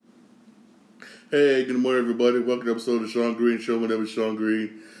Hey, good morning, everybody. Welcome to episode of the Sean Green Show. My name is Sean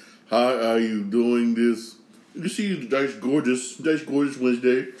Green. How are you doing this? You see, it's nice, gorgeous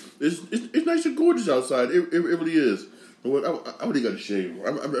Wednesday. It's nice and gorgeous outside. It really is. You know what? I really got to shave.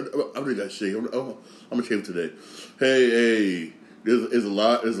 I really got to shave. I'm gonna shave today. Hey. There's a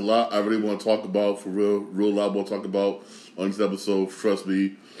lot I really want to talk about, for real lot I want to talk about on this episode. Trust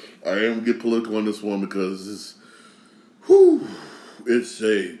me, I am gonna get political on this one because let's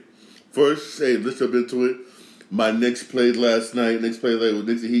jump into it. My Knicks played last night. Knicks with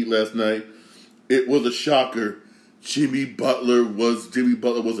Knicks and Heat last night. It was a shocker. Jimmy Butler was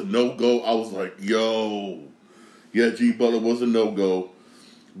a no-go. I was like, yo. Yeah, Jimmy Butler was a no-go.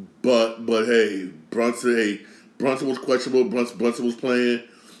 But hey, Brunson was questionable. Brunson was playing.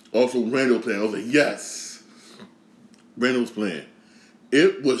 Also, Randall playing. I was like, yes. Randall was playing.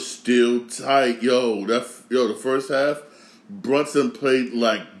 It was still tight. The first half, Brunson played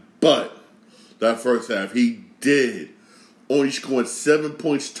like butt. That first half, he did. Only scoring 7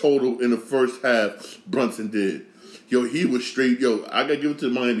 points total in the first half, Brunson did. He was straight. I gotta give it to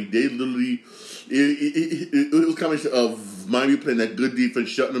Miami. They literally, it was a combination of Miami playing that good defense,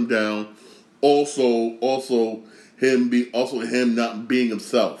 shutting them down. Also him not being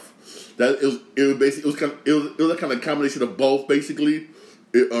himself. It was a kind of combination of both. Basically,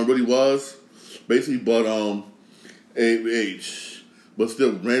 it really was. Basically, but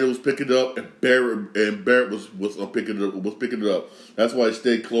still, Randall was picking it up, and Barrett was picking it up. That's why it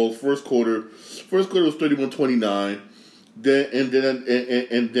stayed close. First quarter was 31-29. Then the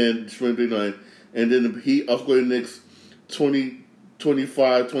Heat outscored the Knicks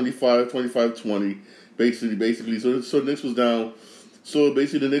 25-20. Basically. So the Knicks was down. So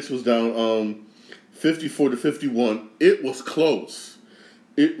basically, the Knicks was down 54-51. It was close.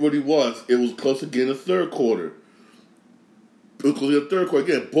 It really was. It was close again in the third quarter.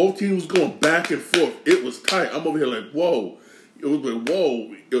 Again, both teams going back and forth. It was tight. I'm over here like, whoa. It was like,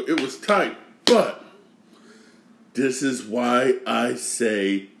 whoa. It was tight. But this is why I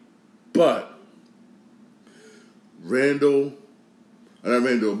say but. Brunson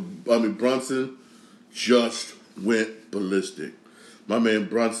just went ballistic. My man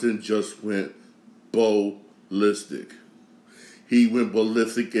Brunson just went ballistic. He went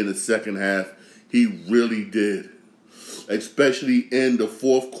ballistic in the second half. He really did. Especially in the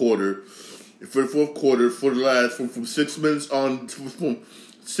fourth quarter. For the fourth quarter, from 6 minutes on, from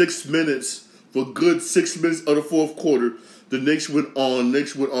 6 minutes, for good 6 minutes of the fourth quarter, the Knicks went on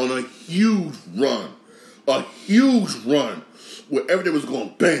a huge run. A huge run. Where everything was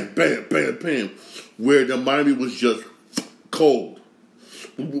going bam, bam, bam, bam. Where the Miami was just cold.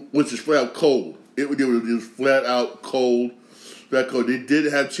 Was just flat out cold. It was flat out cold. They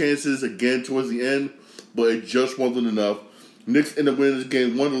did have chances again towards the end, but it just wasn't enough. Knicks ended up winning this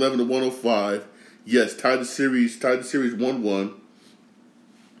game 111-105. Yes, tied the series 1-1.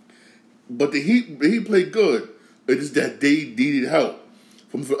 But the Heat played good. It's just that they needed help.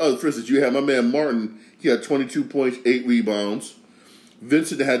 For instance, you had my man Martin. He had 22 points, 8 rebounds.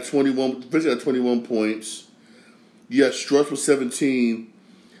 Vincent had 21 points. Yeah, Struss was 17.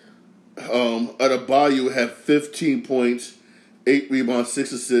 Adebayo had 15 points, 8 rebounds,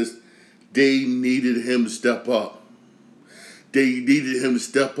 6 assists. They needed him to step up. They needed him to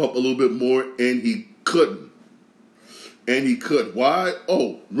step up a little bit more, and he couldn't. Why?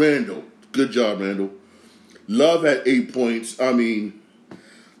 Oh, Randall. Good job, Randall. Love had 8 points. I like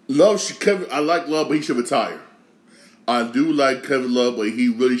Love, but he should retire. I do like Kevin Love, but he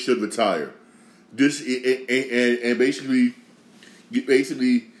really should retire. Basically,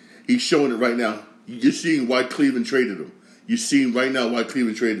 he's showing it right now. You're seeing why Cleveland traded him.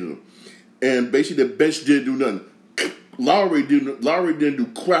 And basically, the bench didn't do nothing. Lowry didn't do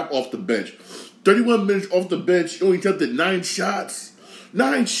crap off the bench. 31 minutes off the bench, he only attempted 9 shots.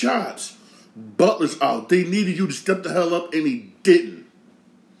 9 shots. Butler's out. They needed you to step the hell up, and he didn't.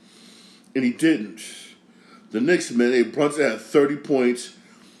 The Knicks, man, Brunson had 30 points.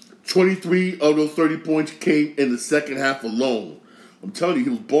 23 of those 30 points came in the second half alone. I'm telling you,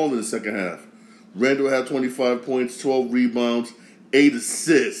 he was balling in the second half. Randall had 25 points, 12 rebounds, 8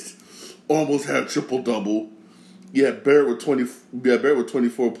 assists. Almost had a triple-double. Yeah, Barrett with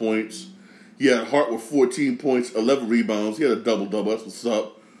 24 points. He had Hart with 14 points, 11 rebounds. He had a double-double. That's what's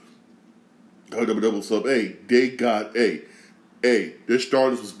up. Hey, their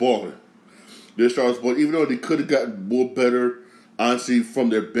starters was balling. Even though they could have gotten more better, honestly, from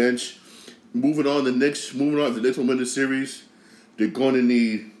their bench. Moving on, the Knicks will win the series. They're going to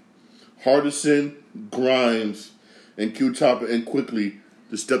need Hardison, Grimes, and Q-Top and Quickly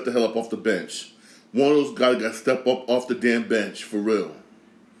to step the hell up off the bench. One of those guys got to step up off the damn bench, for real.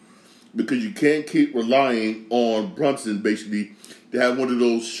 because you can't keep relying on Brunson basically to have one of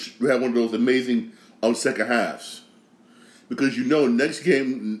those amazing second halves. Because next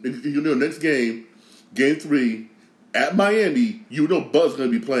game, game 3 at Miami, Butler's going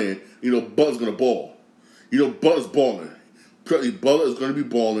to be playing. Butler's going to ball. Butler's balling. Butler is going to be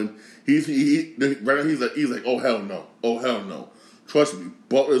balling. Right now he's like, oh hell no. Trust me,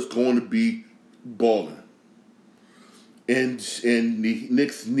 Butler's going to be balling. And the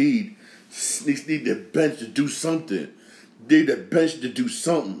Knicks need their bench to do something. They need their bench to do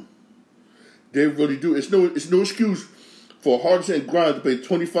something. They really do. It's no excuse for Hardison and Grimes to play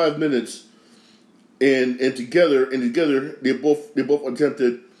 25 minutes and together they both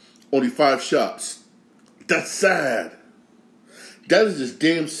attempted only 5 shots. That's sad. That is just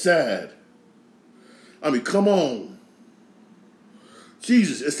damn sad. I mean, come on.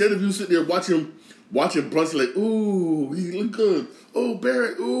 Jesus, instead of you sitting there watching Brunson like, ooh, he look good. Oh,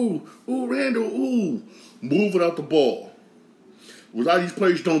 Barrett, ooh, Randall, ooh. Move without the ball. What a lot of these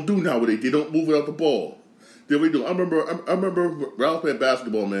players don't do nowadays. They don't move without the ball. They really do. I remember when I was playing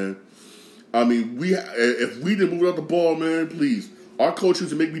basketball, man. I mean, if we didn't move without the ball, man, please. Our coach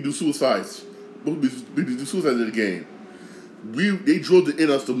used to make me do suicides. We do suicides in the game. They drilled it in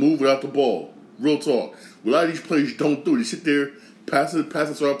us to move without the ball. Real talk. What a lot of these players don't do. They sit there, pass it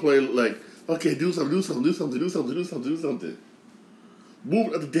to our player like, okay, do something. Move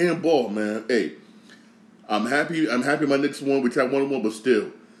without the damn ball, man. Hey, I'm happy my Knicks won. We tied 1-1, but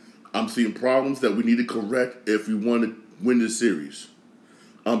still, I'm seeing problems that we need to correct if we want to win this series.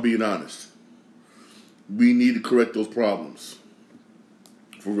 I'm being honest. We need to correct those problems.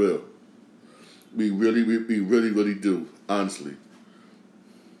 For real. We really do. Honestly.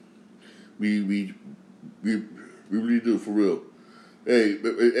 We really do, for real. Hey,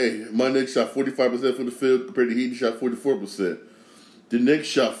 my Knicks shot 45% from the field compared to Heat shot 44%. The Knicks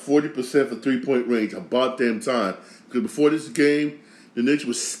shot 40% for 3-point range. About damn time. Because before this game, the Knicks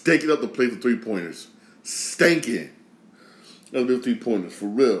was stinking up the play for 3-pointers. Stinking. Up the 3-pointers, for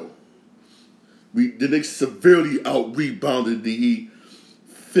real. The Knicks severely out-rebounded the Heat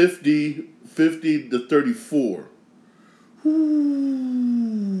 50 to 34.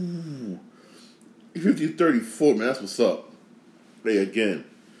 Ooh. 50 to 34, man, that's what's up. Hey, again,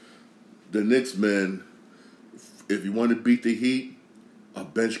 the Knicks, man, if you want to beat the Heat, a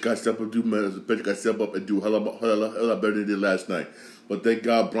bench got to step up and do a hell lot better than they did last night. But thank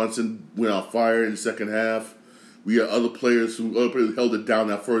God Brunson went on fire in the second half. We had other players who held it down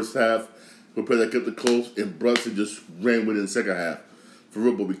that first half. We played that kept it close, and Brunson just ran with it in the second half. For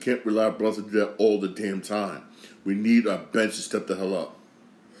real, but we can't rely on Brunson to do that all the damn time. We need our bench to step the hell up.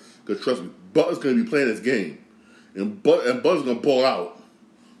 Because trust me, Butler's going to be playing this game. And Butler's going to ball out.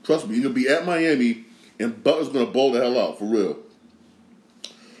 Trust me, he's going to be at Miami, and Butler's going to ball the hell out, for real.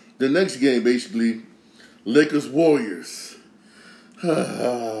 The next game, basically, Lakers-Warriors.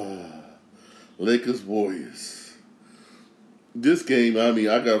 Lakers-Warriors. This game, I mean,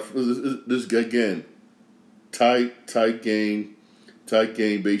 this again, tight game,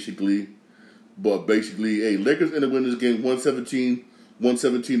 basically. But basically, hey, Lakers end up winning this game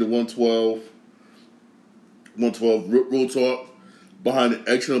 117 to 112. 112, real talk, behind an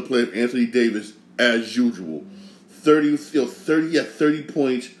excellent play of Anthony Davis, as usual. 30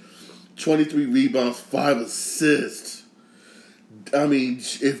 points, 23 rebounds, 5 assists. I mean,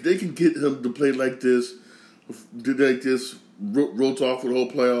 if they can get him to play like this, real talk for the whole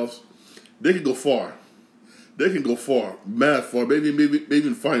playoffs, they can go far. Mad far, maybe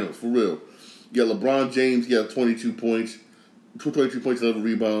even finals, for real. Yeah, LeBron James, 22 points, 11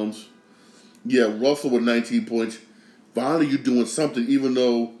 rebounds. Yeah, Russell with 19 points. Finally, you're doing something, even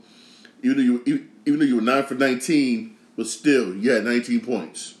though you were 9 for 19, but still, you had 19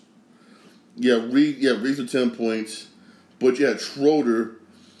 points. Reese with 10 points, but you had Schroeder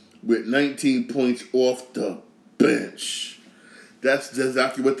with 19 points off the bench. That's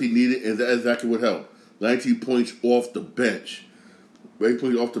exactly what they needed, and that's exactly what helped. 19 points off the bench. 8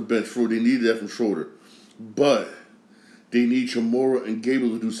 points off the bench. They needed that from Schroeder. But they need Chamorro and Gable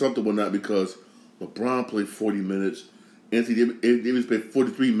to do something with that because LeBron played 40 minutes. Anthony Davis played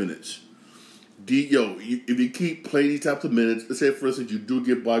 43 minutes. If you keep playing these types of minutes, let's say, for instance, you do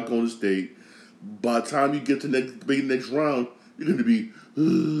get by Golden State, by the time you get to the next round, you're going to be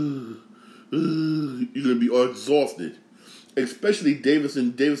exhausted. Especially Davis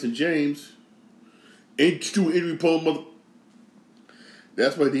and James. Ain't two injury prone mother.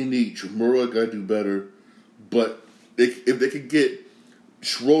 That's why they need Chamorro. Got to do better. But if they could get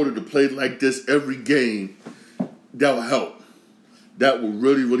Schroeder to play like this every game, that will help. That will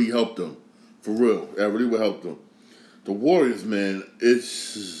really, really help them. For real. That really will help them. The Warriors, man,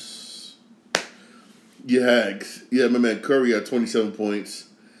 it's my man Curry had 27 points.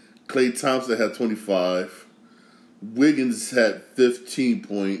 Klay Thompson had 25. Wiggins had 15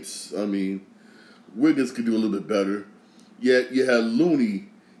 points. I mean, Wiggins could do a little bit better. Yet you had Looney.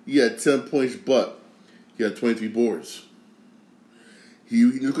 He had 10 points, but he had 23 boards. He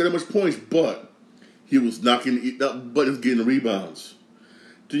didn't get that much points, but he was but he was getting the rebounds.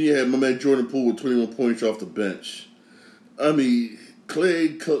 Then you had my man Jordan Poole with 21 points off the bench. I mean,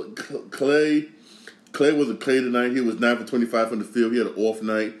 Clay was a Clay tonight. He was 9 for 25 from the field. He had an off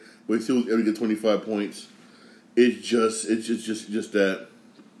night, but he still was able to get 25 points. It's just that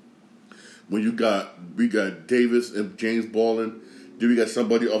when we got Davis and James balling, then we got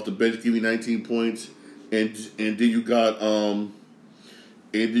somebody off the bench giving 19 points, and then you got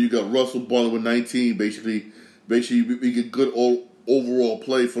Russell balling with 19. Basically, we get good overall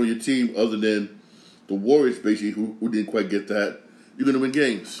play from your team, other than the Warriors, basically, who didn't quite get that. You're gonna win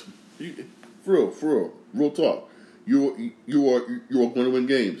games. For real talk. You are going to win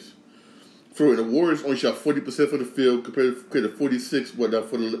games. For real, the Warriors only shot 40% from the field compared to 46 for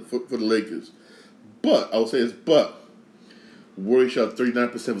the Lakers. But I would say Warriors shot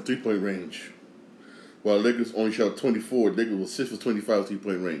 39% from 3-point range, while the Lakers only shot 24. The Lakers was 6 for 25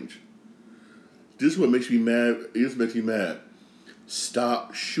 3-point range. This is what makes me mad. This makes me mad.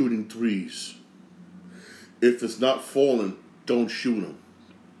 Stop shooting threes. If it's not falling, don't shoot them.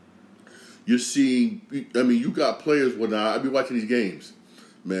 You're seeing, you got players when I be watching these games,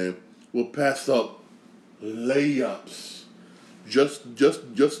 man, will pass up layups just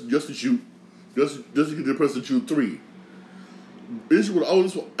to shoot, just to get the person to shoot three. This is what I've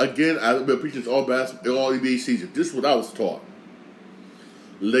been preaching this all NBA season. This is what I was taught.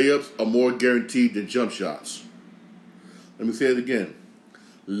 Layups are more guaranteed than jump shots. Let me say it again.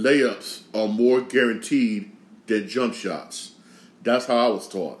 Layups are more guaranteed than jump shots. That's how I was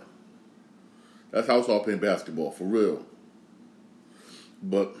taught. That's how I was taught playing basketball, for real.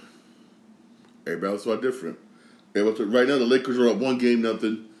 But everybody was taught different. Right now, the Lakers are up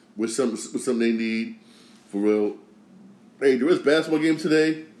 1-0 with something they need, for real. Hey, there is basketball game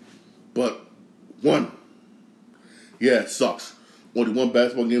today, but one. Yeah, it sucks. Only one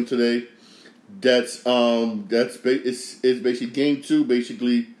basketball game today. It's basically game 2.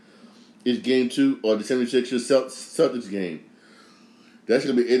 Basically, is game 2 or the 76ers Celtics game. That's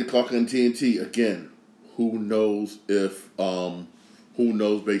gonna be 8:00 on TNT again. Who knows basically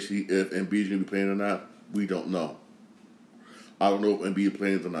if Embiid's gonna be playing or not? We don't know. I don't know if Embiid is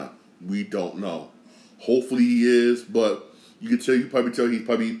playing or not. We don't know. Hopefully he is, but you can probably tell he's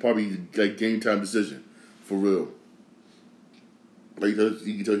probably like game time decision for real. Like you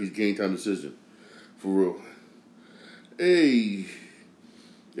can tell he's game time decision for real.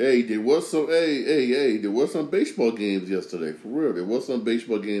 There was some baseball games yesterday, for real. There was some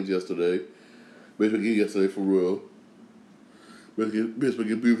baseball games yesterday. Baseball game yesterday, for real. Baseball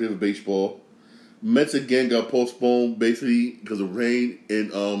game, beautiful for baseball. Mets again got postponed basically because of rain in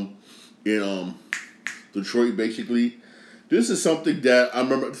Detroit. Basically, this is something that I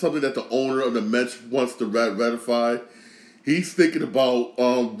remember. Something that the owner of the Mets wants to ratify. He's thinking about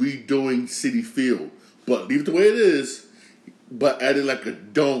redoing Citi Field, but leave it the way it is. But adding like a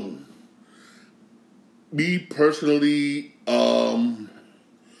dome. Me personally, I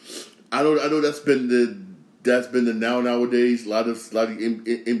know that's been the nowadays. A lot of these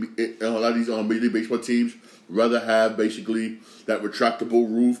Major League Baseball teams rather have basically that retractable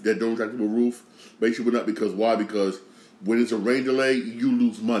roof, basically not because why? Because when it's a rain delay, you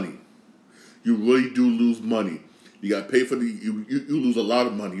lose money. You really do lose money. You got to pay for you lose a lot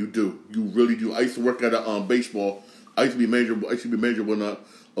of money. You do. You really do. I used to work at a baseball. I used to be manager when a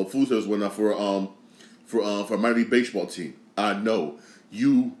food service for a minor league baseball team. I know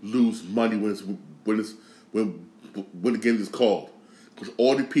you lose money when the game is called, because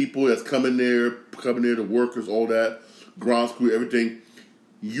all the people that's coming there, the workers, all that ground crew, everything,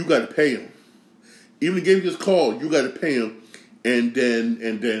 you got to pay them. Even the game gets called, you got to pay them, and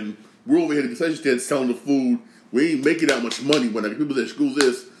then we're over here at the concession stand selling the food. We ain't making that much money when people say screw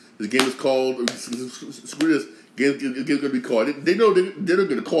this game is called, screw this. Game's going to be called. They know they're not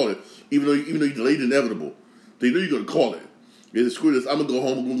going to call it, even though you delayed the inevitable. They know you're going to call it. They say, screw this. I'm going to go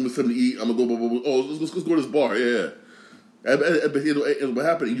home. I'm going to get something to eat. I'm going to go. Oh, let's go to this bar. Yeah. And what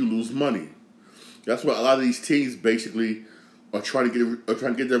happened? You lose money. That's why a lot of these teams basically are trying to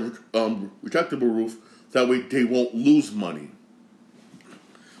get their retractable roof. That way they won't lose money.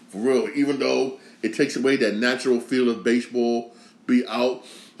 For real. Even though it takes away that natural feel of baseball, be out.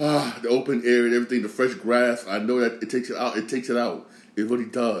 The open air and everything, the fresh grass. I know that it takes it out. It really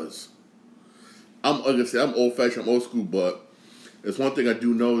does. Like I said, I'm old fashioned, I'm old school, but there's one thing I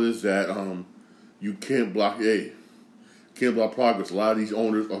do know is that You can't block can't block progress. A lot of these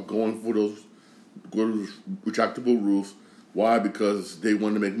owners are going for those retractable roofs. Why? Because they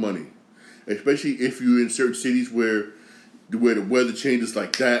want to make money. Especially if you're in certain cities where the weather changes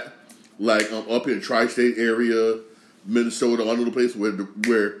like that, like up in the tri-state area, Minnesota, all over the place where the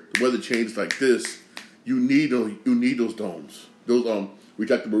weather changes like this. You need those domes, those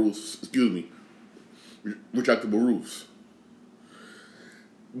retractable roofs. Excuse me, retractable roofs.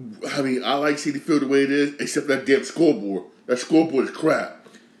 I mean, I like Citi Field the way it is, except for that damn scoreboard. That scoreboard is crap.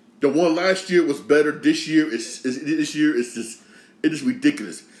 The one last year was better. This year it's just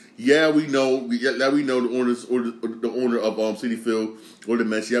ridiculous. Yeah, we know the owners or the owner of Citi Field or the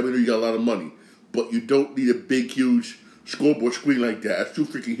Mets. Yeah, we know you got a lot of money, but you don't need a big, huge scoreboard screen like that. That's too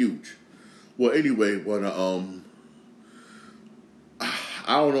freaking huge. Well, anyway, but I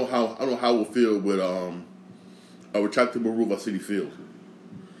don't know how we'll feel with a retractable roof at Citi Field.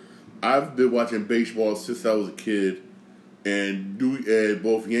 I've been watching baseball since I was a kid, and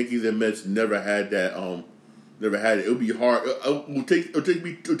both Yankees and Mets never had that. Never had it. It would be hard. It would take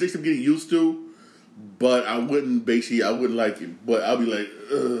some getting used to, but I wouldn't like it. But I'll be like,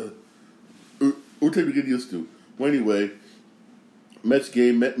 it would take me getting used to. Well, anyway, Mets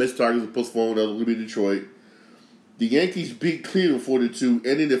Tigers are postponed. That will be Detroit. The Yankees beat Cleveland 4-2,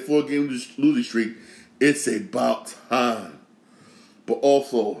 ending their 4-game losing streak. It's about time. But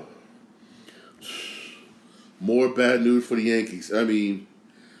also, more bad news for the Yankees. I mean,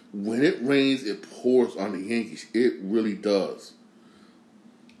 when it rains, it pours on the Yankees. It really does.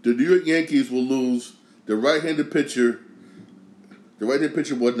 The New York Yankees will lose the right-handed pitcher. The right-handed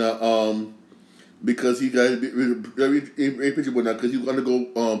pitcher would not, because he got pitcher would not, because he was going to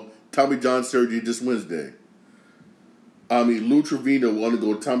go Tommy John surgery this Wednesday. I mean, Lou Trevino will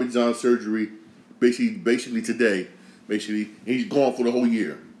undergo Tommy John surgery basically today. Basically, he's gone for the whole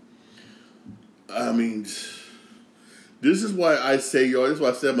year. I mean, this is why I say, y'all. This is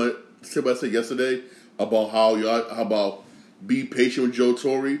why I said what I said yesterday about be patient with Joe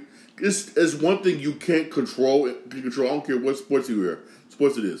Torre. It's one thing you can't control. I don't care what sports you are.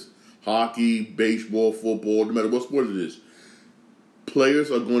 Sports it is. Hockey, baseball, football, no matter what sport it is.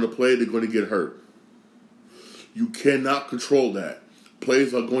 Players are going to play. They're going to get hurt. You cannot control that.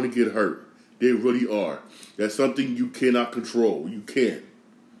 Players are going to get hurt. They really are. That's something you cannot control. You can't.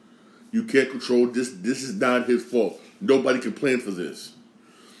 You can't control this. This is not his fault. Nobody can plan for this.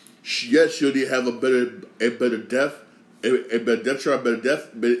 Yes, should he have a better depth, a better depth chart, a better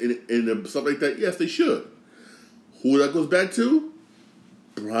depth, and stuff like that? Yes, they should. Who that goes back to?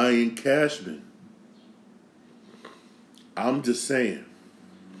 Brian Cashman. I'm just saying,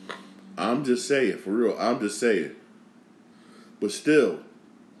 for real. I'm just saying. But still,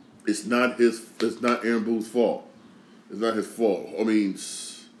 it's not Aaron Boone's fault. It's not his fault. I mean,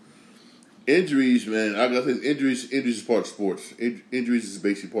 injuries, man. I gotta say, injuries is part of sports. Injuries is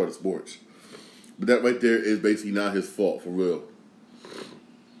basically part of sports. But that right there is basically not his fault, for real.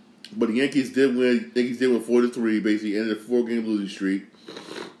 But the Yankees did win. 4-3, basically ended a 4-game losing streak.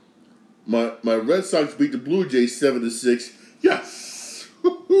 My Red Sox beat the Blue Jays 7-6. Yes,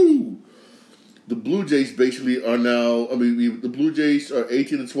 woohoo! The Blue Jays basically are now. I mean, the Blue Jays are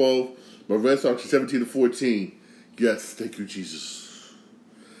 18-12. My Red Sox are 17-14. Yes, thank you, Jesus.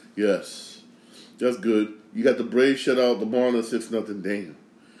 Yes, that's good. You got the Braves shut out the Marlins 6-0. Damn.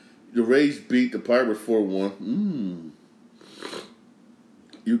 The Rays beat the Pirates 4-1.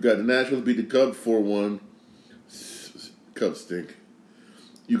 You got the Nationals beat the Cubs 4-1. Cubs stink.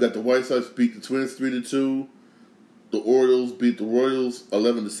 You got the White Sox beat the Twins 3-2. The Orioles beat the Royals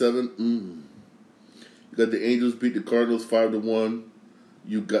 11-7. You got the Angels beat the Cardinals 5-1.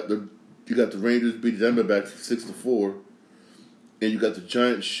 You got the Rangers beat the Diamondbacks 6-4. And you got the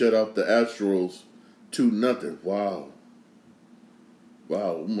Giants shut out the Astros 2-0.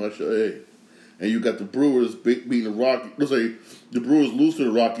 Wow, much. Hey. And you got the Brewers beating the Rockies. Let's say the Brewers lose to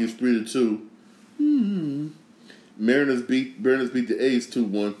the Rockies 3-2. Mariners beat the A's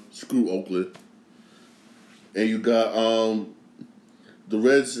 2-1. Screw Oakland. And you got the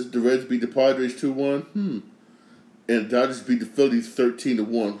Reds beat the Padres 2-1. And the Dodgers beat the Phillies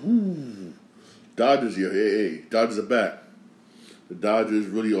 13-1. Dodgers, yeah, hey, Dodgers are back. The Dodgers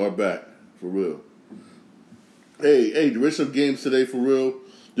really are back, for real. Hey, there is some games today, for real.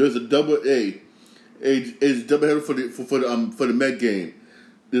 There's a double it's double header for the Met game.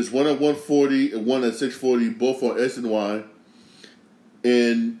 There's one at 1:40 and one at 6:40, both on SNY.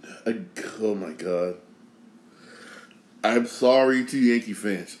 And oh my God, I'm sorry to Yankee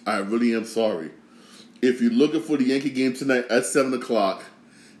fans. I really am sorry. If you're looking for the Yankee game tonight at 7:00,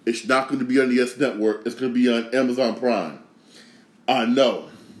 it's not going to be on the S Network. It's going to be on Amazon Prime. I know.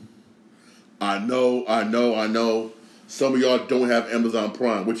 I know. Some of y'all don't have Amazon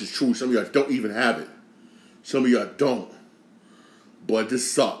Prime, which is true. Some of y'all don't even have it. Some of y'all don't. But this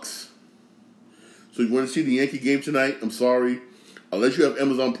sucks. So you want to see the Yankee game tonight? I'm sorry. Unless you have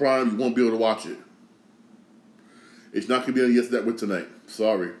Amazon Prime, you won't be able to watch it. It's not going to be on Yes Network tonight.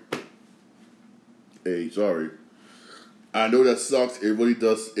 Sorry. Hey, sorry. I know that sucks. It really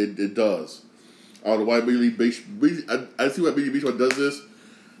does. It does. I don't know why Major League Baseball... I see why Major League Baseball does this.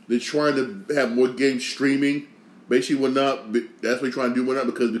 They're trying to have more games streaming. Basically, we're not... That's what they're trying to do. We're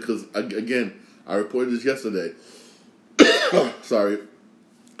not because again, I reported this yesterday. Sorry.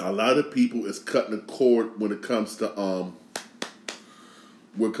 A lot of people is cutting the cord when it comes to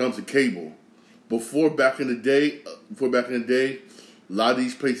cable. Before back in the day, a lot of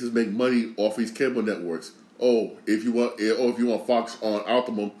these places make money off these cable networks. If you want Fox on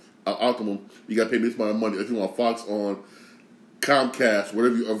Optimum, you got to pay this amount of money. If you want Fox on Comcast, or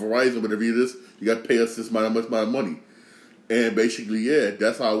Verizon, whatever it is, you got to pay us this amount of money. And basically,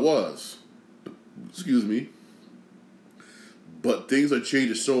 that's how it was. Excuse me. But things are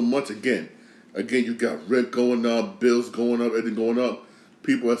changing so much. Again, you got rent going up, bills going up, everything going up.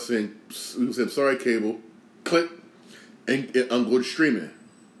 People are saying, sorry, cable, click, and go to streaming.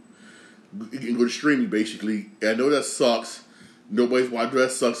 You can go to streaming, basically. And I know that sucks. Nobody's watching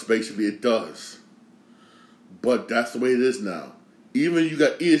that sucks, basically. It does. But that's the way it is now. Even you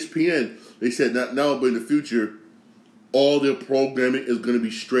got ESPN, they said not now, but in the future, all their programming is going to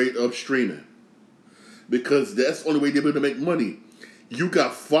be straight up streaming. Because that's the only way they're able to make money. You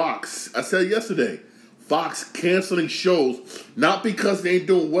got Fox. I said it yesterday. Fox canceling shows, not because they ain't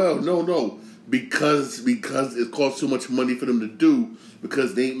doing well. No. Because it costs too much money for them to do.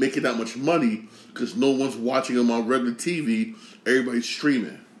 Because they ain't making that much money. Because no one's watching them on regular TV. Everybody's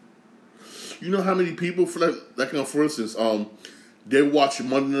streaming. You know how many people, for instance, they watch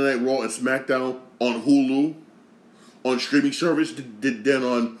Monday Night Raw and SmackDown on Hulu, on streaming service, than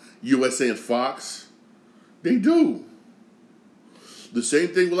on USA and Fox? They do. The same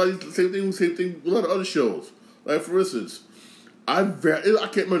thing with a lot of other shows. Like, for instance, I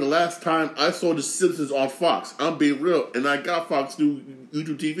can't remember the last time I saw The Simpsons on Fox. I'm being real, and I got Fox through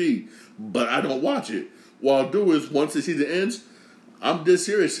YouTube TV, but I don't watch it. What I'll do is, once the season ends, I'm dead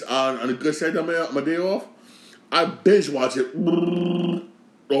serious. On a good Saturday on my day off, I binge watch it the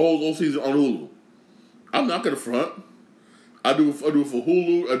whole season on Hulu. I'm not gonna front. I do it for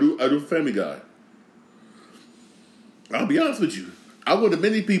Hulu. I do for Family Guy. I'll be honest with you. I would have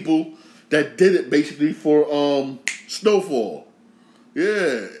many people that did it basically for Snowfall.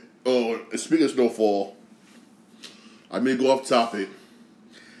 Yeah. Speaking of Snowfall, I may go off topic.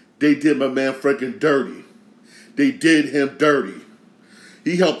 They did my man freaking dirty. They did him dirty.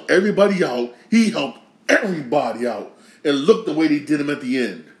 He helped everybody out. And look the way they did him at the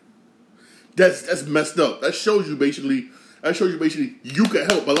end. That's messed up. That shows you basically you can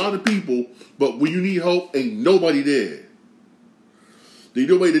help a lot of people, but when you need help, ain't nobody there. There's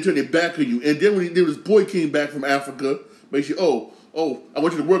nobody to turn their back on you. And then when this boy came back from Africa, basically, I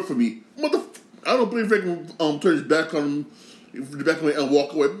want you to work for me. I don't believe they can turn his back on him, and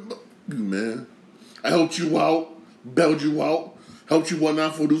walk away. Man, I helped you out, bailed you out, helped you one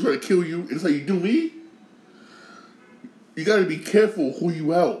out for those trying to kill you, and that's how you do me? You got to be careful who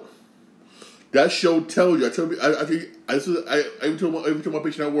you help. That show tells you. I even told my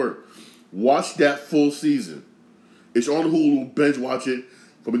patient at work, watch that full season. It's on Hulu. Binge watch it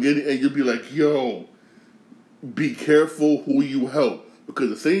from beginning to end. You'll be like, yo, be careful who you help, because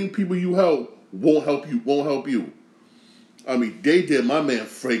the same people you help won't help you. I mean, they did my man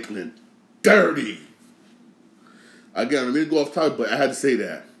Franklin dirty. Again, I'm going to go off topic, but I had to say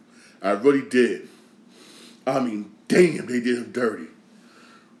that. I really did. I mean, damn, they did him dirty.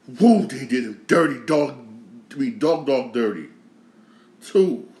 Woo, they did him dirty, dog dirty.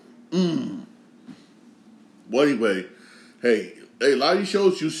 Too. Well, anyway, hey, a lot of these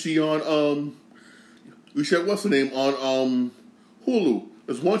shows you see on, we said, what's the name, on Hulu.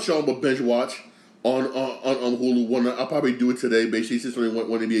 There's one show I'm going to binge watch on Hulu. I'll probably do it today, basically, since I want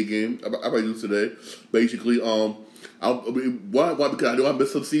NBA game. I'll probably do it today. Basically, why? Because I know I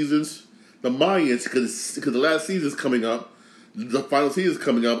missed some seasons. The Mayans, because the last season's coming up. The final season's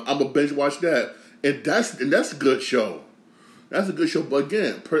coming up. I'm going to binge watch that. And that's a good show. That's a good show. But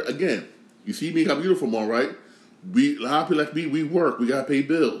again, you see me got my uniform on, right? A lot of people like me, we work. We got to pay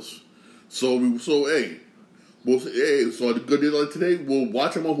bills. So on the good day like today, we'll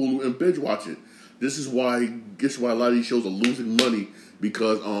watch them on Hulu and binge watch it. This is why a lot of these shows are losing money,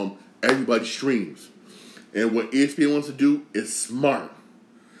 because everybody streams. And what ESPN wants to do is smart.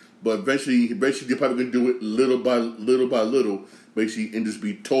 But eventually they're probably going to do it little by little, basically, and just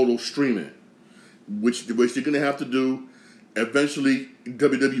be total streaming. which they're gonna have to do. Eventually,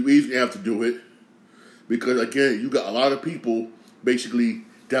 WWE's gonna have to do it because again, you got a lot of people basically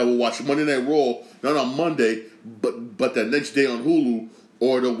that will watch Monday Night Raw not on Monday, but the next day on Hulu,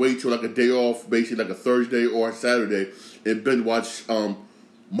 or they'll wait till like a day off, basically like a Thursday or a Saturday, and binge watch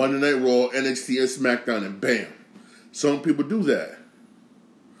Monday Night Raw, NXT, and SmackDown, and bam. Some people do that.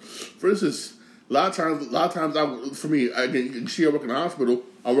 For instance, a lot of times, for me, you see, I work in the hospital.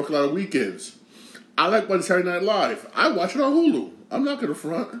 I work a lot of weekends. I like watching Saturday Night Live. I watch it on Hulu. I'm not gonna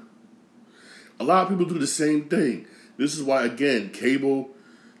front. A lot of people do the same thing. This is why, again, cable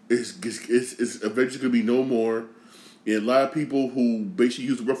is eventually gonna be no more. And a lot of people who basically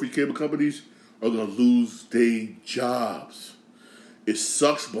use the referee cable companies are gonna lose their jobs. It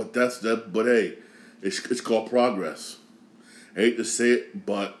sucks, but But hey, it's called progress. I hate to say it,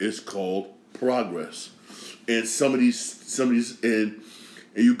 but it's called progress. And some of these, and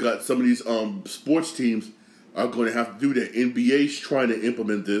you got some of these sports teams are going to have to do that. NBA's trying to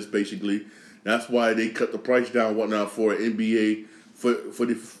implement this basically. That's why they cut the price down and whatnot for NBA for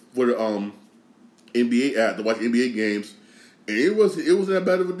the NBA app to watch NBA games, and it wasn't that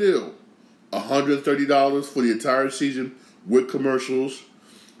bad of a deal. $130 for the entire season with commercials,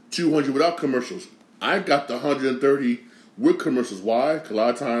 $200 without commercials. I got the $130 with commercials. Why? 'Cause a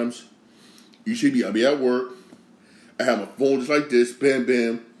lot of times I'll be at work. I have my phone just like this, bam,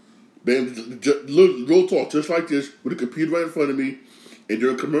 bam, bam, real talk, just like this, with a computer right in front of me. And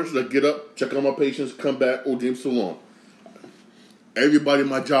during commercials, I get up, check on my patients, come back, oh, damn, so long. Everybody in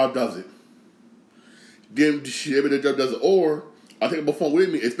my job does it. Everybody does it. Or I take my phone with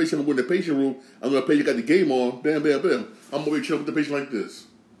me, especially when I'm in the patient room. I'm going to patient got the game on, bam, bam, bam. I'm over here chilling with the patient like this.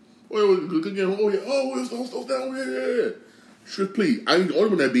 Oh, yeah, stop down, yeah. Sure, please. I ain't the only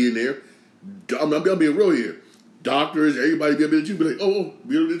one that be in there. I'm being real here. Doctors, everybody be able to be like,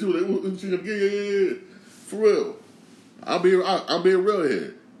 be able to too. Like, yeah. For real. I'm being real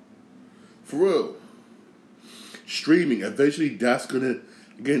here. For real. Streaming, eventually that's gonna,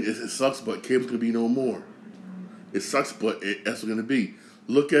 again, it sucks, but cable's gonna be no more. It sucks, but that's what gonna be.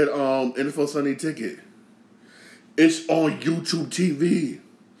 Look at NFL Sunday Ticket. It's on YouTube TV.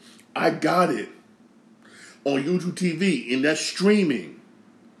 I got it. On YouTube TV, and that's streaming.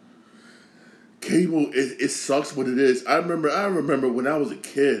 Cable, it sucks what it is. I remember when I was a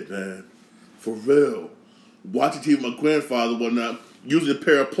kid, man. For real. Watching TV with my grandfather, whatnot, using a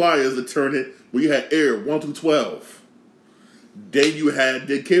pair of pliers to turn it when you had air 1 through 12.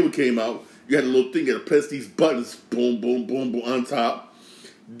 Then cable came out. You had a little thing, you had to press these buttons, boom, boom, boom, boom, on top.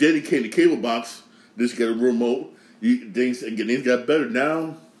 Then it came the cable box. Just get a remote. Things got better.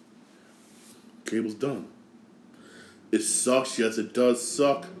 Now, cable's done. It sucks. Yes, it does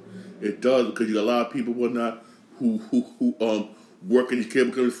suck. It does, because you got a lot of people, whatnot, who work in these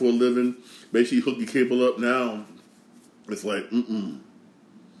cable companies for a living. Basically, hook your cable up now. It's like,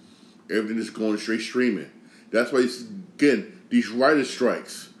 everything is going straight streaming. That's why, again, these writer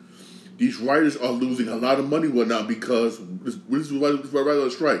strikes. These writers are losing a lot of money, whatnot, because this is why writers on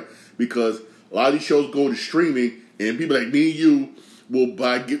strike. Because a lot of these shows go to streaming, and people like me and you will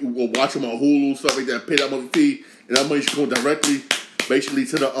watch them on Hulu, stuff like that, pay that money fee, and that money's going directly, basically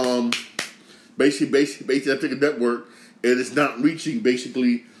to the basically that ticket network, and it's not reaching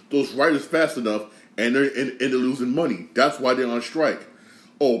basically those writers fast enough, and they're losing money. That's why they're on strike.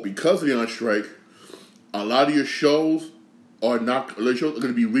 Oh, because they're on strike, a lot of your shows are going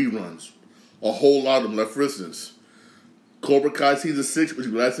to be reruns. A whole lot of them. Like, for instance, Cobra Kai Season 6, which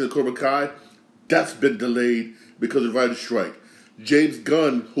is the last season of Cobra Kai, that's been delayed because of the writer's strike. James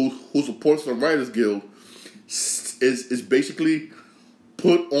Gunn, who supports the Writers Guild, is basically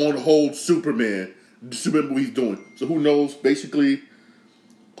put on hold Superman, the Superman movie he's doing. So who knows basically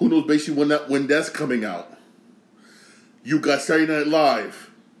when that's coming out. You got Saturday Night Live,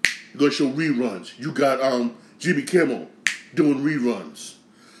 you're going to show reruns. You got Jimmy Kimmel doing reruns.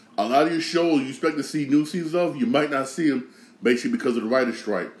 A lot of your shows you expect to see new seasons of, you might not see them basically because of the writer's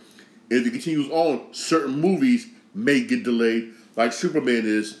strike. If it continues on, certain movies may get delayed, like Superman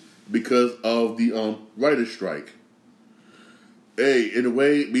is, because of the writer's strike. Hey, in a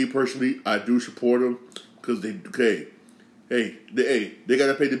way, me personally, I do support them because they gotta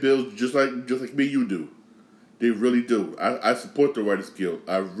pay the bills just like me, you do. They really do. I support the Writers Guild.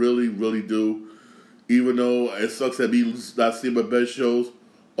 I really, really do. Even though it sucks that me not seeing my best shows.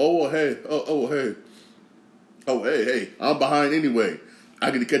 Hey, I'm behind anyway.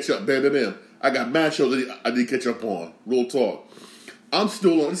 I get to catch up, bam. I got mad shows that I need to catch up on. Real talk. I'm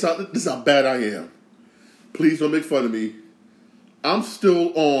still on. This is how bad I am. Please don't make fun of me. I'm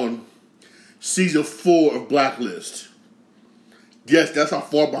still on season 4 of Blacklist. Yes, that's how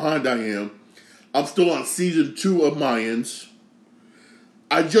far behind I am. I'm still on season 2 of Mayans.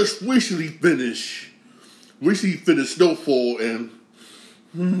 I just recently finished Snowfall, and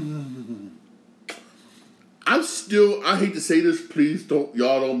I hate to say this, please don't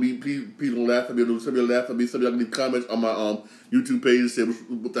laugh at me. Some of y'all laugh at me. Some of y'all leave comments on my YouTube page and say,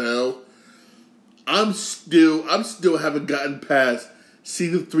 what the hell? I'm still haven't gotten past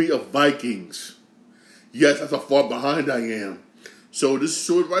season 3 of Vikings. Yes, that's how far behind I am. So this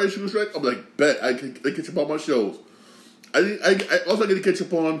short writer's strike, I'm like, bet I can catch up on my shows. I also get to catch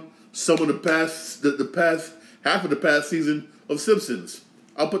up on some of the past half of the past season of Simpsons.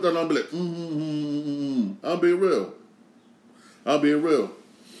 I'll put that on and be like, I'm being real.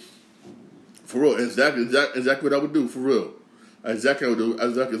 For real. Exactly what I would do, for real. Exactly what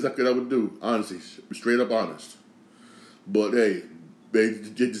I would do. Honestly. Straight up honest. But hey,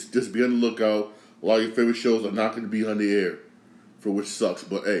 just be on the lookout. A lot of your favorite shows are not going to be on the air. For which sucks.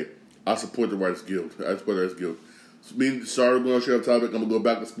 But hey, I support the Writers Guild. Sorry, we're going to share a topic. I'm going to go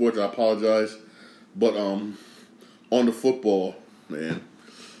back to sports. I apologize. But on the football, man.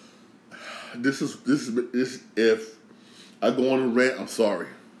 This if I go on a rant, I'm sorry.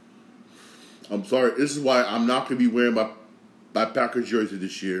 This is why I'm not going to be wearing my Packers jersey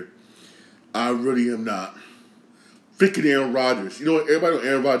this year. I really am not. Freaking Aaron Rodgers. You know what? Everybody know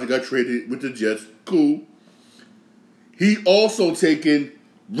Aaron Rodgers got traded with the Jets. Cool. He also taken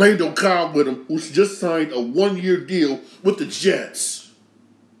Randall Cobb with him, who's just signed a 1-year deal with the Jets.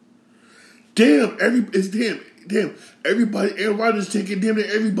 Damn. Everybody. Aaron Rodgers taking damn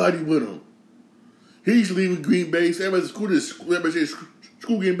near everybody with him. He's leaving Green Bay. So everybody's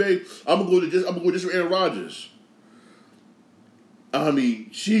screw Green Bay. I'm gonna go just for Aaron Rodgers. I mean,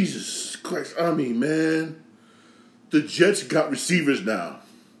 Jesus Christ. I mean, man. The Jets got receivers now.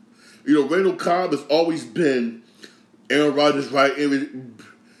 You know, Randall Cobb has always been Aaron Rodgers' right.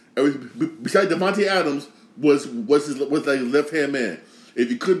 Besides Devontae Adams was like his left-hand man.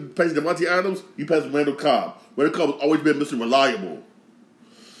 If you couldn't pass Devontae Adams, you passed Randall Cobb. Randall Cobb has always been Mr. Reliable.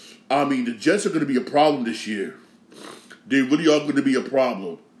 I mean, the Jets are going to be a problem this year. They really are going to be a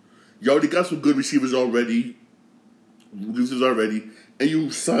problem. You already got some good receivers already. And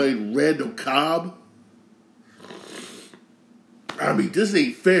you signed Randall Cobb? I mean, this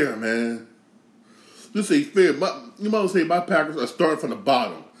ain't fair, man. This ain't fair. You might say my Packers are starting from the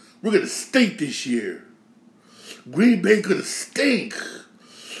bottom. We're going to stink this year. Green Bay going to stink.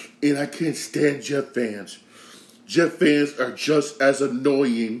 And I can't stand Jet fans. Jet fans are just as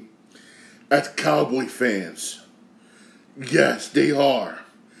annoying as Cowboy fans. Yes, they are.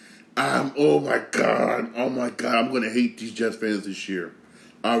 Oh my God, I'm going to hate these Jets fans this year.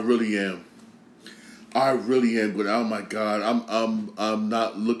 I really am. But oh my God, I'm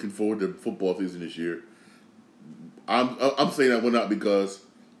not looking forward to football season this year. I'm saying that one not because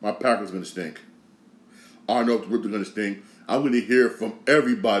my Packers are going to stink. I know they're going to stink. I'm going to hear from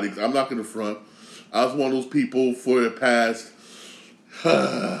everybody because I'm not going to front. I was one of those people for the past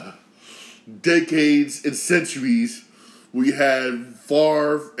decades and centuries. We had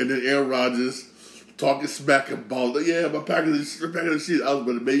Favre and then Aaron Rodgers talking smack about, yeah, my Packers shit. I was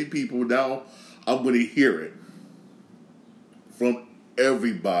one of the many people. Now I'm going to hear it from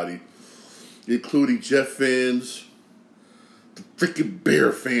everybody, including Jet fans, the freaking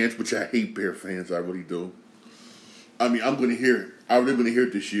Bear fans, which I hate Bear fans. I really do. I mean, I'm going to hear it. I'm really going to hear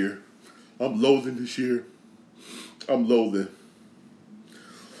it this year. I'm loathing this year. I'm loathing.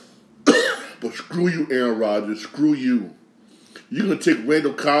 But screw you, Aaron Rodgers. Screw you. You're going to take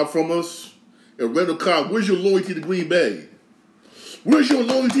Randall Cobb from us? And Randall Cobb, where's your loyalty to Green Bay? Where's your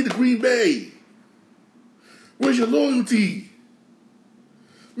loyalty to Green Bay? Where's your loyalty?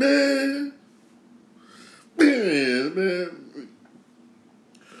 Man,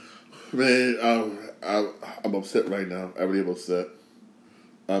 I'm upset right now. I really am upset.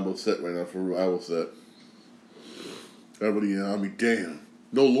 I'm upset right now, for real. I'm upset. I really am. I mean, damn.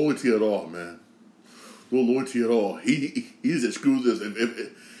 No loyalty at all, man. No loyalty at all. He just screws this.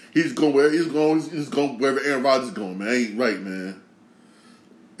 If he's going wherever Aaron Rodgers is going, man. Ain't right, man.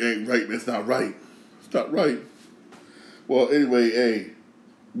 Ain't right, man. It's not right. It's not right. Well, anyway, hey,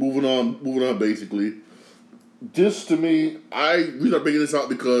 moving on. Basically, this to me, we not bringing this out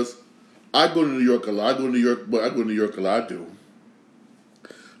because I go to New York a lot. I go to New York a lot. I do.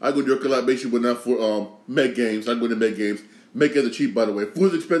 I go to New York a lot, basically, but not for Met games. I go to Met games. Met games are cheap, by the way.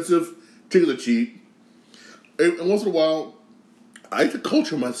 Food's expensive. Tickets are cheap. And once in a while, I like to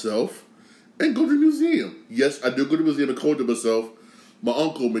culture myself and go to the museum. Yes, I do go to the museum and culture myself. My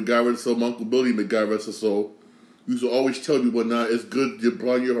uncle, my Uncle Billy, used to always tell me whatnot, it's good to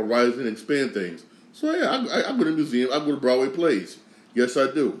broaden your horizon and expand things. So yeah, I go to the museum. I go to Broadway plays. Yes,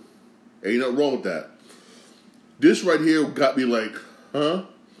 I do. Ain't nothing wrong with that. This right here got me like, huh?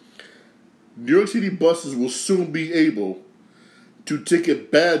 New York City buses will soon be able to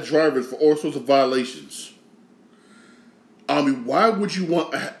ticket bad drivers for all sorts of violations. I mean, why would you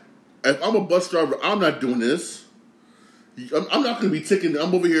want... If I'm a bus driver, I'm not doing this. I'm not going to be ticketing.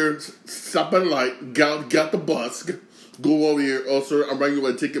 I'm over here, stop at a light, got the bus, go over here, oh, sir, I'm writing you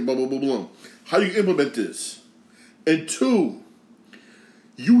a ticket, blah, blah, blah, blah. How do you implement this? And two,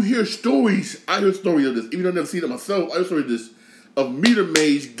 you hear stories, I hear stories of this, even though I've never seen it myself, I hear stories of this, of meter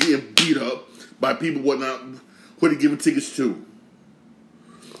maids getting beat up by people, whatnot, who they're giving tickets to.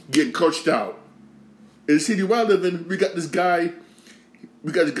 Getting cursed out. In the city where I live in, we got this guy,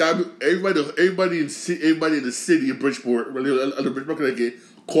 everybody in the city of Bridgeport, Connecticut,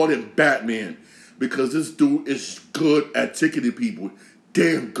 called him Batman because this dude is good at ticketing people.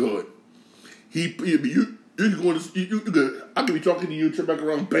 Damn good. I could be talking to you, turn back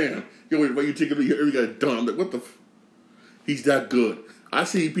around, bam. You ticket, you got it done. I'm like, what the He's that good. I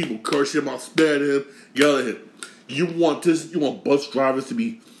see people curse him, I'll spare him, yell at him. You want bus drivers to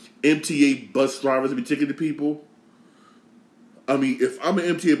be, MTA bus drivers to be ticketing people? I mean, if I'm an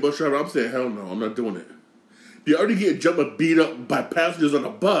MTA bus driver, I'm saying, hell no, I'm not doing it. You already get jumped and beat up by passengers on a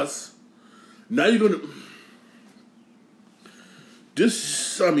bus. Now you're going to...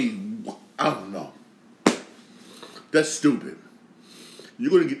 I don't know. That's stupid.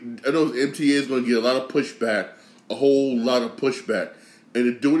 You're going to get... I know MTA is going to get a lot of pushback, a whole lot of pushback. And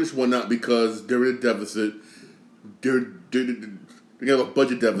they're doing this one not because they're in a deficit. They have a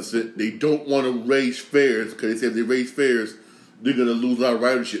budget deficit. They don't want to raise fares because they say if they raise fares, they're going to lose a lot of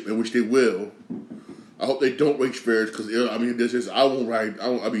ridership, in which they will. I hope they don't raise fares because I won't ride.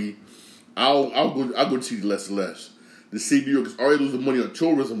 I'll go to see less and less. The city of New York is already losing money on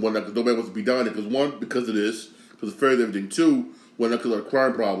tourism, one because nobody wants to be down there. Because one, because of this, because of fares and everything. Two, one because of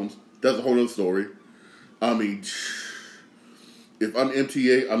crime problems. That's a whole other story. I mean, if I'm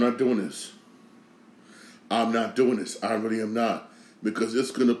MTA, I'm not doing this. I'm not doing this. I really am not. Because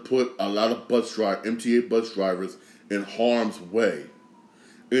it's going to put a lot of MTA bus drivers in harm's way.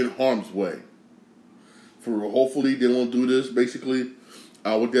 Hopefully they won't do this, basically.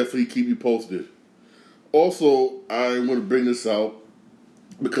 I will definitely keep you posted. Also, I want to bring this out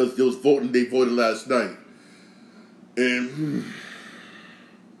because they voted last night. And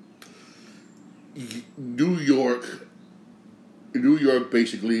New York,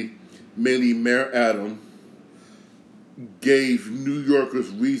 basically, mainly Mayor Adams, gave New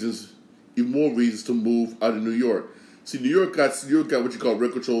Yorkers even more reasons to move out of New York. See, New York got what you call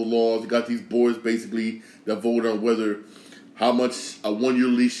rent control laws. You got these boards basically that vote on how much a 1-year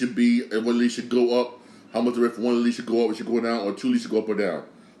lease should be, and one lease should go up, how much the rent for one lease should go up, it should go down, or two leases should go up or down,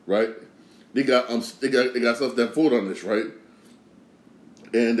 right? They got stuff that vote on this, right?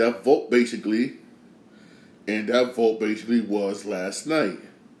 And that vote basically was last night,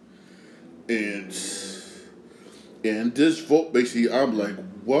 and this vote basically, I'm like,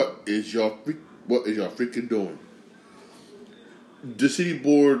 what is y'all freaking doing? The city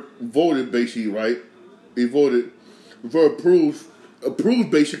board voted basically, right? They voted for approved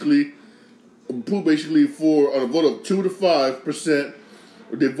basically for on a vote of 2 to 5%.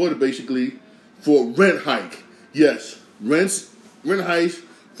 They voted basically for rent hike. Yes, rent hikes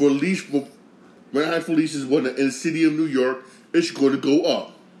for leases in the city of New York. It's going to go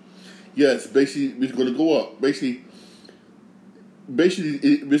up. Yes, basically it's going to go up. Basically,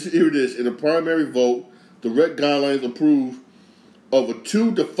 here it is. In a primary vote, the rent guidelines approved of a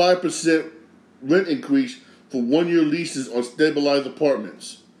 2 to 5% rent increase for 1-year leases on stabilized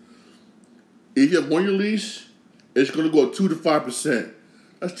apartments. If you have 1-year lease, it's going to go up 2 to 5%.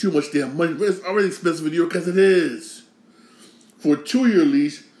 That's too much damn money. It's already expensive in New York as it is. For a 2-year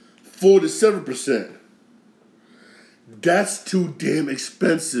lease, 4 to 7%. That's too damn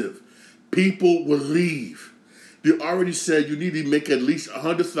expensive. People will leave. They already said you need to make at least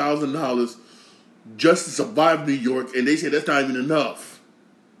 $100,000 just to survive New York, and they say that's not even enough.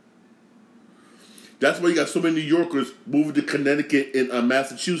 That's why you got so many New Yorkers moving to Connecticut and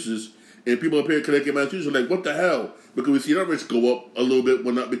Massachusetts, and people up here in Connecticut and Massachusetts are like, what the hell? Because we see our rents go up a little bit,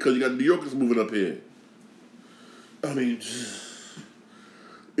 because you got New Yorkers moving up here. I mean,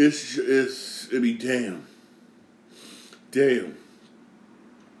 damn.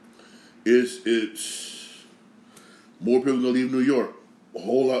 It's more people gonna leave New York. A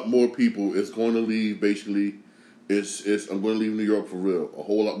whole lot more people is going to leave. Basically, I'm going to leave New York for real. A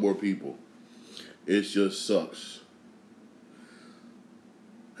whole lot more people. It just sucks.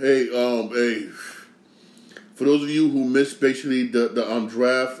 Hey, for those of you who missed basically the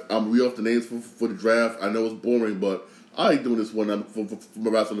draft, I'm read off the names for the draft. I know it's boring, but I like doing this one for my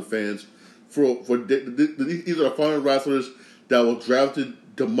wrestling fans. These are the following wrestlers that were drafted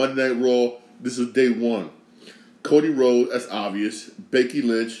to Monday Night Raw. This is day one. Cody Rhodes, that's obvious. Becky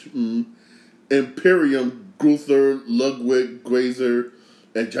Lynch, Imperium, Gunther, Ludwig, Grazer,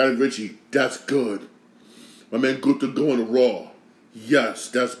 and Johnny Ritchie. That's good. My man Gunther going to Raw. Yes,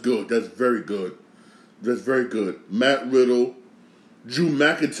 that's good. That's very good. That's very good. Matt Riddle, Drew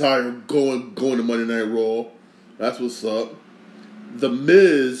McIntyre going to Monday Night Raw. That's what's up. The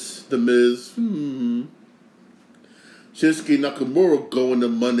Miz, Shinsuke Nakamura going to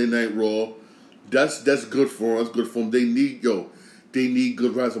Monday Night Raw. That's good for them. That's good for them. They need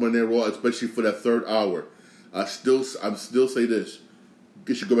good wrestlers on Monday Night Raw, especially for that third hour. I still say this.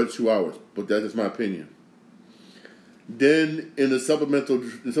 It should go back to 2 hours, but that's just my opinion. Then in the supplemental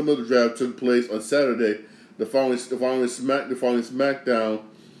draft took place on Saturday. The following SmackDown,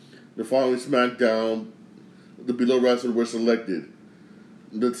 the below wrestlers were selected.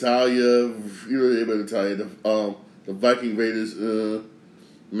 Natalya, the Viking Raiders,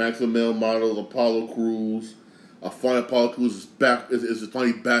 Maximum Models, Apollo Crews. I find Apollo Crews is back. Is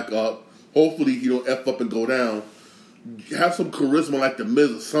finally back up. Hopefully he don't F up and go down. Have some charisma like the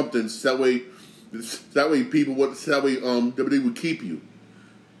Miz or something. So that way WWE would keep you.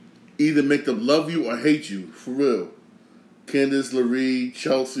 Either make them love you or hate you, for real. Candice LeRae,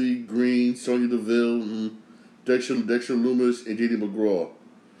 Chelsea Green, Sonya Deville, Dexter Lumis, and JD McGraw.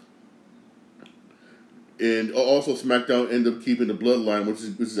 And also SmackDown ended up keeping the Bloodline, which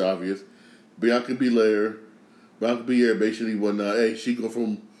is obvious. Bianca Belair basically won. Hey, she go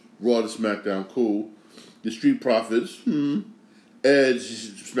from Raw to SmackDown, cool. The Street Profits,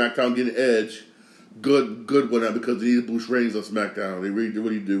 Edge, SmackDown getting Edge. Good one now because they need to boost ratings on SmackDown. They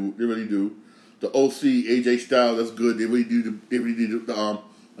really do. The OC, AJ Styles, that's good. They really do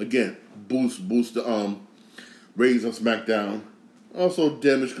again boost the ratings on SmackDown. Also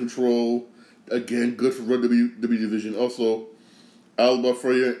Damage Control, again good for WWE division. Also Alba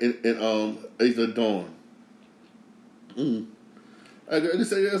Freya and Ace Dawn. I just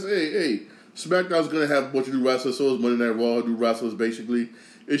say yes. Hey, SmackDown's gonna have a bunch of new wrestlers. So is Monday Night Raw, new wrestlers basically.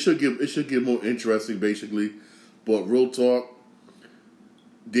 It should get more interesting, basically. But real talk,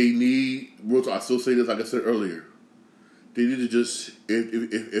 I still say this like I said earlier. They need to just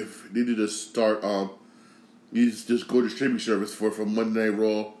if they need to start you just go to streaming service for Monday Night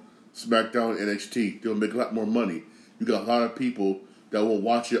Raw, SmackDown, NXT. They'll make a lot more money. You got a lot of people that will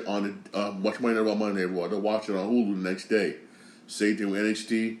watch it on watch Monday Night Raw, Monday Night Raw. They'll watch it on Hulu the next day. Same thing with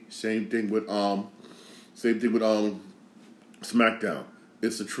NXT. Same thing with SmackDown.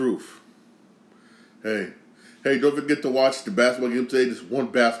 It's the truth. Hey, don't forget to watch the basketball game today. There's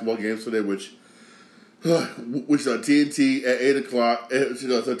one basketball game today, which is on TNT at 8 o'clock. It's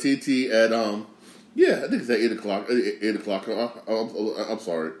on TNT at, I think it's at 8 o'clock. 8 o'clock. I'm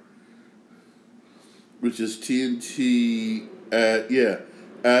sorry. Which is TNT at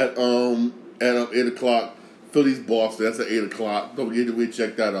 8 o'clock. Phillies Boston. That's at 8 o'clock. Don't forget to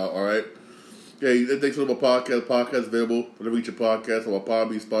check that out, all right? Hey, thanks for my podcast. Podcast available for the Reacher podcast on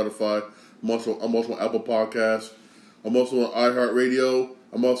Podbean, Spotify. I'm also on Apple Podcasts. I'm also on iHeartRadio.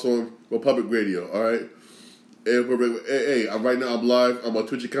 I'm also on Republic Radio. All right. Hey, right now I'm live on my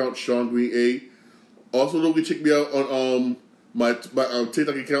Twitch account, Sean Green 8. Also, don't check me out on my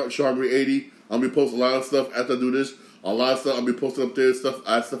TikTok account, Sean Green 80. I'm gonna be posting a lot of stuff after I do this. A lot of stuff I'll be posting up there. Stuff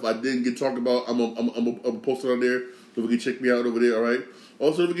I didn't get talked about. I'm posting on there. So you can check me out over there. All right.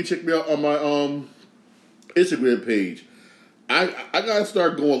 Also, you can check me out on my Instagram page. I gotta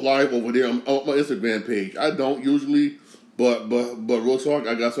start going live over there on my Instagram page. I don't usually, but real talk,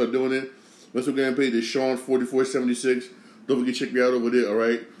 I gotta start doing it. My Instagram page is Sean4476. Don't forget to check me out over there. All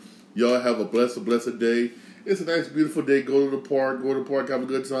right, y'all have a blessed day. It's a nice, beautiful day. Go to the park, have a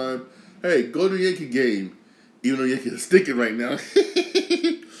good time. Hey, go to the Yankee game, even though Yankees are sticking right now.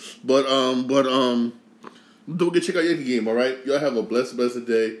 but don't forget to check out Yankee game. All right, y'all have a blessed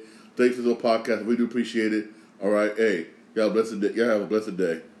day. Thanks for the podcast. We do appreciate it. All right, hey. Y'all have a blessed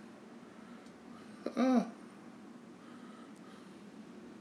day.